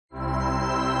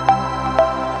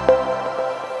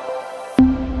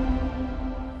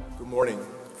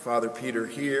Father Peter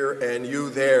here and you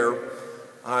there.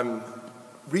 I'm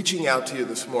reaching out to you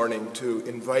this morning to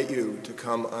invite you to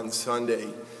come on Sunday.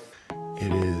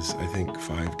 It is, I think,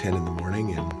 5:10 in the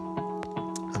morning, and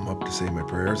I'm up to say my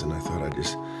prayers, and I thought I'd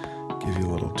just give you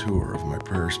a little tour of my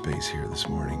prayer space here this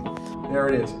morning. There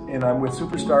it is, and I'm with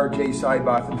superstar Jay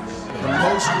Sidebotham. The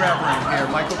most reverend here,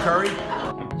 Michael Curry,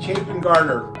 Chapin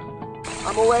Garner.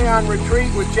 I'm away on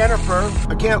retreat with Jennifer.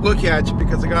 I can't look at you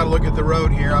because I got to look at the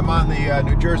road here. I'm on the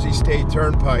New Jersey State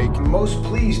Turnpike. I'm most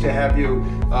pleased to have you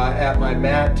at my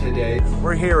mat today.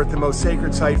 We're here at the most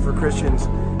sacred site for Christians,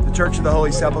 the Church of the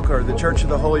Holy Sepulchre, the Church of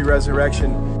the Holy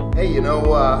Resurrection. Hey, you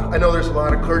know, I know there's a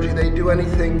lot of clergy, they do any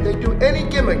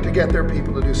gimmick to get their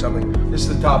people to do something. This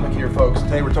is the topic here, folks.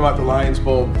 Today we're talking about the Lion's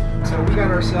Bowl. So we got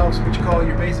ourselves what you call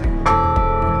your basic.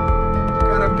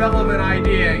 Got a bell of an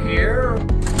idea here.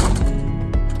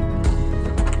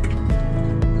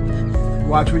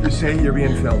 Watch what you say, you're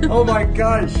being filmed. Oh my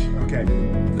gosh. Okay,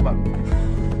 come on.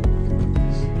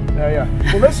 There you go.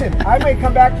 Well listen, I may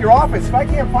come back to your office. If I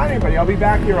can't find anybody, I'll be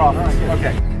back to your office.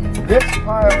 Okay. This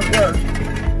pile of dirt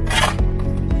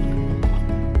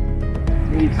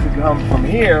needs to come from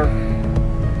here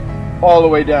all the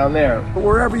way down there. But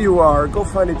wherever you are, go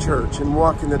find a church and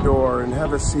walk in the door and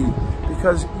have a seat,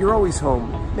 because you're always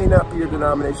home. It may not be your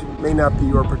denomination, it may not be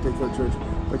your particular church,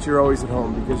 but you're always at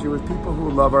home because you're with people who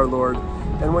love our Lord.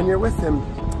 And when you're with Him,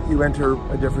 you enter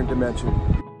a different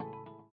dimension.